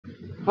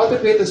How to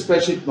create a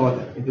spreadsheet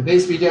model. In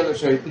today's video, I'm going to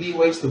show you 3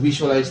 ways to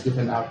visualize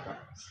different outcomes.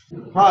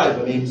 Hi,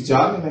 my name is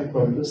John and I'm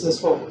from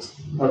Business Focus,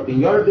 helping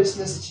your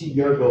business achieve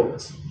your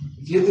goals.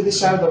 If you're new to this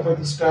channel, don't forget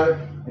to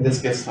subscribe and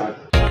let's get started.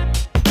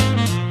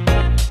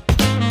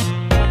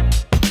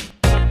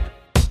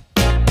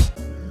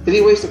 3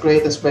 ways to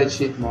create a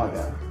spreadsheet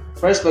model.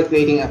 First, by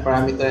creating a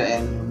parameter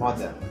and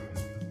model.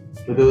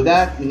 To do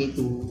that, we need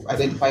to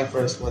identify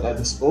first what are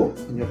the scope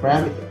and your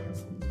parameter.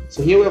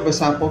 So here we have a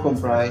sample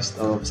comprised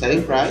of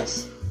selling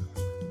price,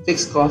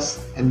 fixed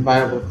cost, and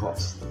variable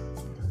cost.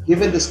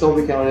 Given the scope,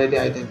 we can already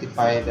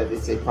identify that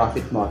it's a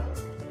profit model.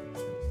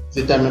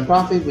 To determine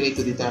profit, we need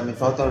to determine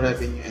total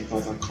revenue and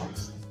total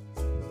cost.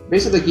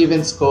 Based on the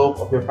given scope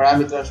of your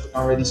parameters, we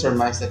can already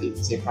surmise that it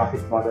is a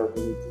profit model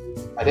we need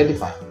to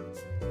identify.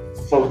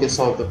 Before we can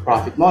solve the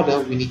profit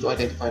model, we need to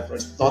identify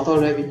first total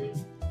revenue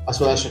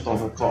as well as your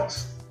total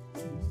cost.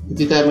 To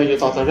determine your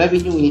total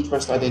revenue, we need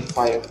first to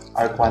identify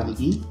our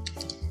quantity.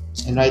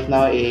 And right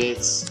now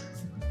it's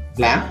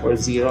blank or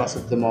 0 as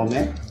of the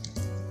moment.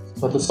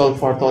 So to solve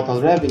for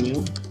total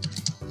revenue,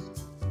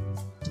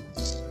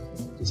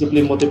 we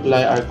simply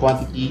multiply our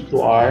quantity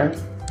to our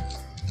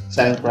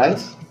selling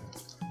price.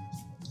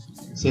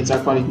 Since our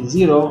quantity is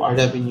 0, our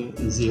revenue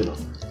is 0.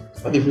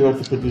 But if we were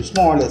to produce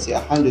more, let's say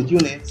 100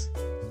 units,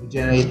 we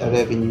generate a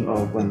revenue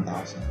of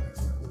 1,000.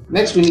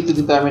 Next, we need to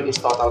determine its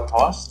total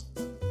cost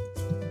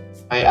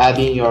by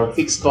adding your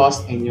fixed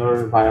cost and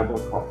your variable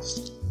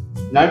cost.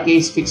 In our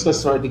case, fixed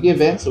costs are already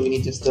given, so we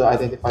need just to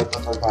identify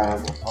total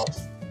variable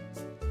cost.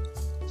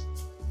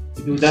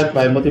 We do that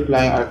by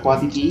multiplying our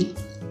quantity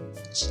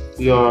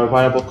to your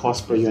variable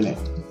cost per unit.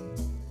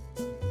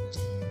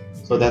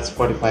 So that's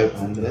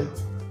 4,500.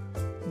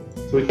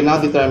 So we can now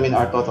determine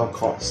our total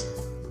cost.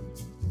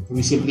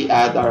 We simply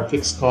add our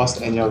fixed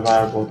cost and your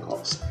variable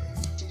cost.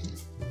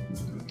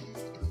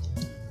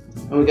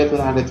 And we get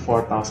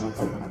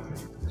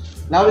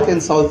 104,500. Now we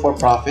can solve for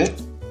profit.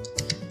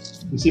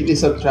 We simply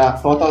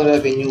subtract total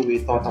revenue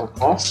with total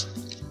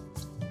cost.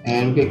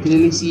 And we can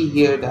clearly see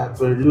here that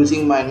we're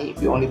losing money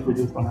if we only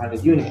produce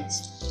 100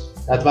 units.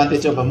 The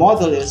advantage of a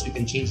model is we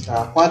can change the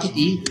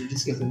quantity. In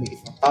this case, we make it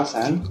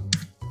 1,000.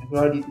 And we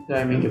already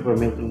determine if we're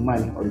making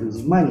money or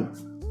losing money.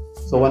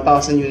 So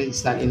 1,000 units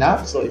is not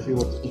enough. So if we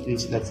were to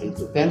increase, let's say,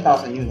 to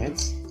 10,000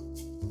 units,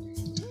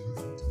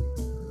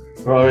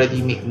 we're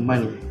already making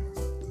money.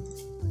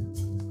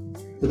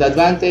 So the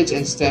advantage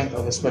and strength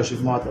of a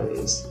spreadsheet model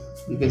is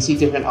you can see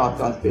different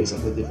outcomes based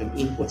on the different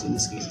inputs. In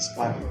this case, is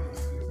quantity.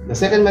 The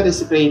second method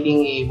is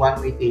creating a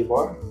one-way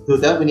table. To do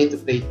that, we need to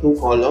create 2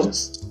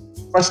 columns.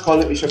 First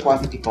column is your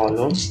quantity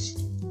column.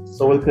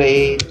 So we'll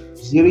create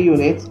 0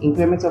 units,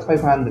 increments of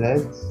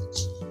 500,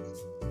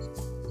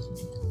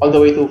 all the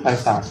way to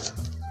 5,000.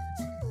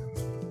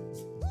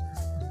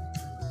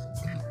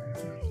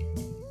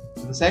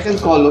 The second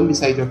column,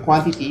 beside your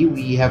quantity,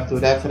 we have to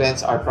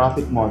reference our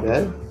profit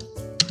model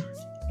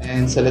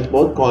and select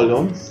both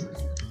columns.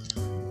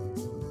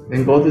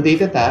 Then go to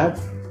Data tab,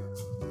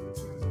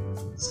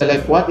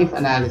 select What If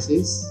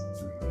Analysis.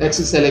 Next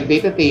is select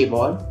Data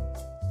Table.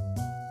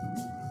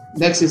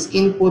 Next is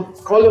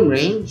Input Column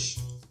Range,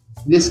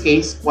 in this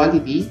case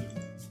Quantity,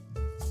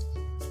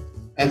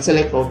 and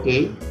select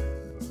OK.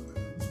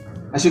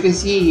 As you can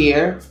see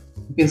here,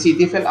 you can see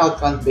different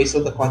outcomes based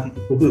on the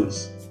quantity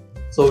produced.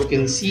 So we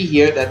can see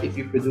here that if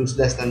you produce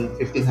less than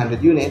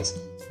 1,500 units,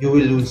 you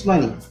will lose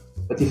money.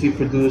 But if you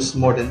produce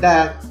more than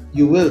that,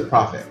 you will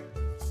profit.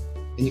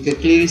 And you can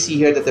clearly see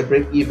here that the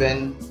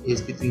break-even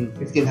is between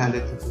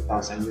 1,500 to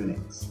 2,000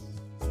 units.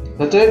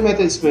 The third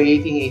method is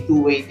creating a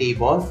two-way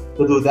table.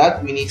 To do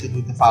that, we need to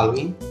do the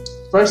following.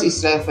 First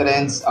is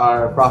reference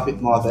our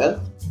profit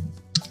model.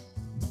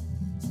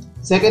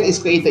 Second is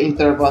create the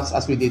intervals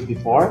as we did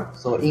before.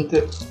 So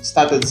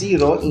start at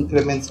 0,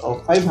 increments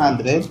of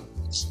 500,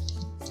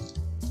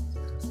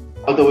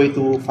 all the way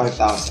to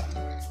 5,000.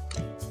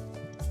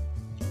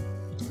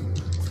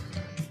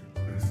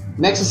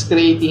 Next is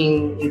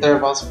creating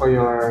intervals for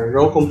your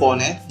row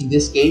component. In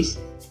this case,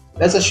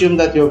 let's assume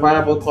that your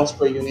variable cost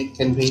per unit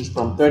can range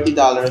from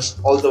 $30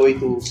 all the way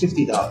to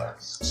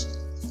 $50.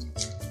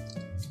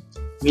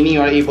 Meaning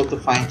you are able to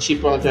find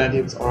cheaper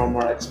alternatives or a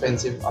more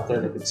expensive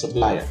alternative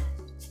supplier.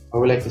 I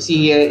would like to see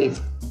here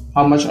if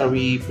how much are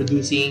we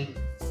producing,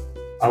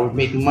 are we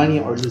making money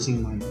or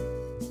losing money.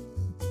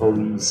 So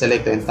we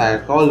select the entire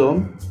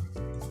column,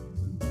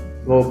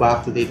 go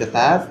back to Data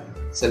tab,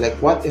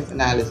 select What If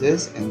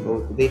Analysis and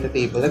go to Data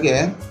Table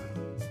again.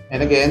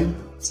 And again,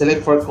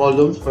 select 4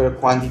 columns for your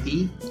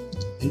quantity.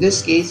 In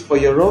this case, for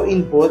your row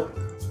input,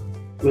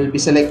 we'll be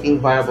selecting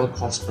variable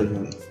cost per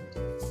unit.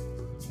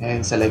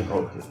 And select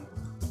OK.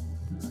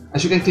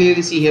 As you can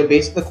clearly see here,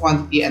 based on the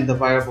quantity and the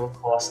variable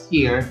cost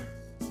here,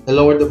 the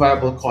lower the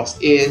variable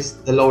cost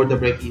is, the lower the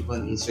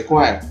break-even is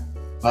required.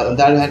 But on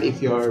the other hand, if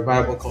your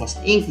variable cost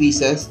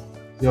increases,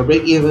 your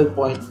break-even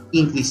point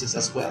increases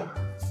as well.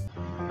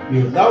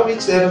 You've now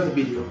reached the end of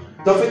the video.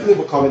 Don't forget to leave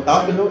a comment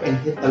down below and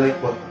hit the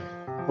like button.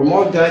 For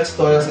more guides,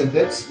 tutorials, and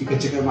tips, you can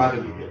check out my other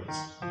videos.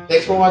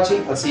 Thanks for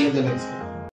watching. I'll see you in the next one.